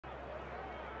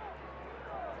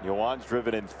Yoan's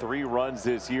driven in 3 runs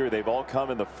this year. They've all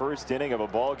come in the first inning of a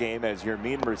ball game as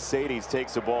Yermín Mercedes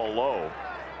takes the ball low.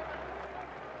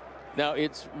 Now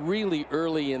it's really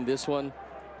early in this one,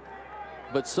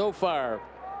 but so far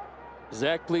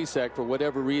Zach Plesac, for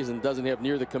whatever reason, doesn't have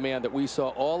near the command that we saw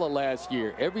all of last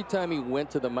year. Every time he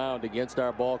went to the mound against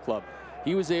our ball club,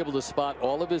 he was able to spot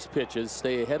all of his pitches,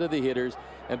 stay ahead of the hitters,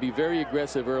 and be very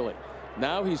aggressive early.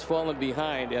 Now he's fallen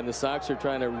behind, and the Sox are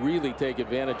trying to really take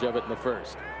advantage of it in the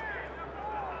first.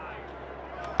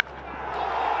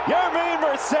 Yermín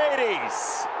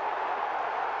Mercedes,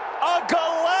 a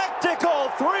galactical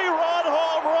 3-run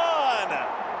home run.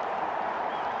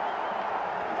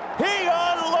 He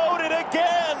unloaded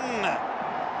again.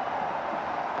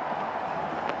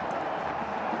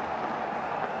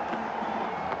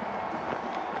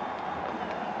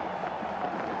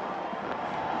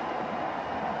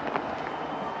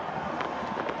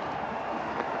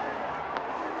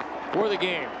 For the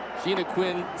game, Sheena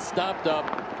Quinn stopped up,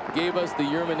 gave us the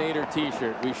Yerminator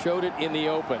t-shirt. We showed it in the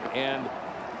open, and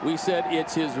we said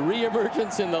it's his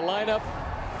reemergence in the lineup.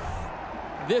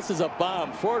 This is a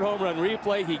bomb. Ford home run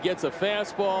replay. He gets a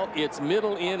fastball. It's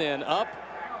middle in and up,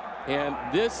 and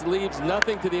this leaves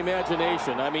nothing to the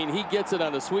imagination. I mean, he gets it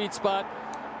on the sweet spot.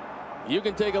 You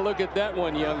can take a look at that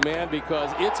one, young man,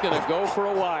 because it's going to go for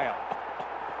a while.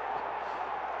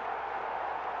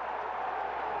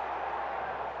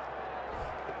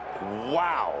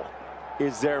 Wow,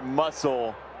 is there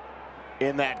muscle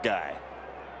in that guy?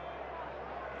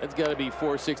 That's got to be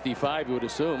 465, you would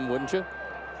assume, wouldn't you?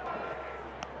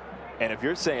 And if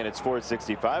you're saying it's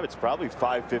 465, it's probably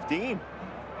 515.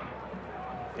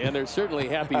 And they're certainly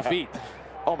happy feet.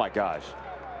 Oh my gosh.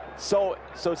 So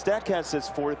StatCast says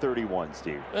 431,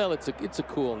 Steve. Well, it's a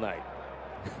cool night.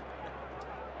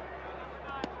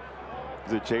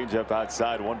 The changeup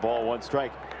outside, 1 ball, 1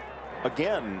 strike.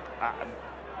 Again,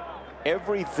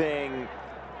 everything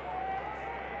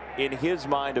in his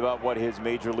mind about what his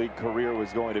major league career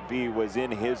was going to be was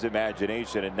in his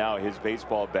imagination, and now his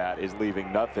baseball bat is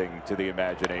leaving nothing to the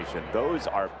imagination. Those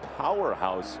are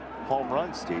powerhouse home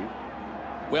runs, Steve.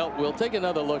 Well, we'll take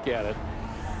another look at it.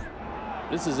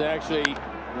 This is actually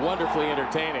wonderfully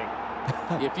entertaining.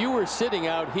 If you were sitting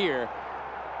out here,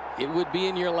 it would be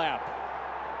in your lap.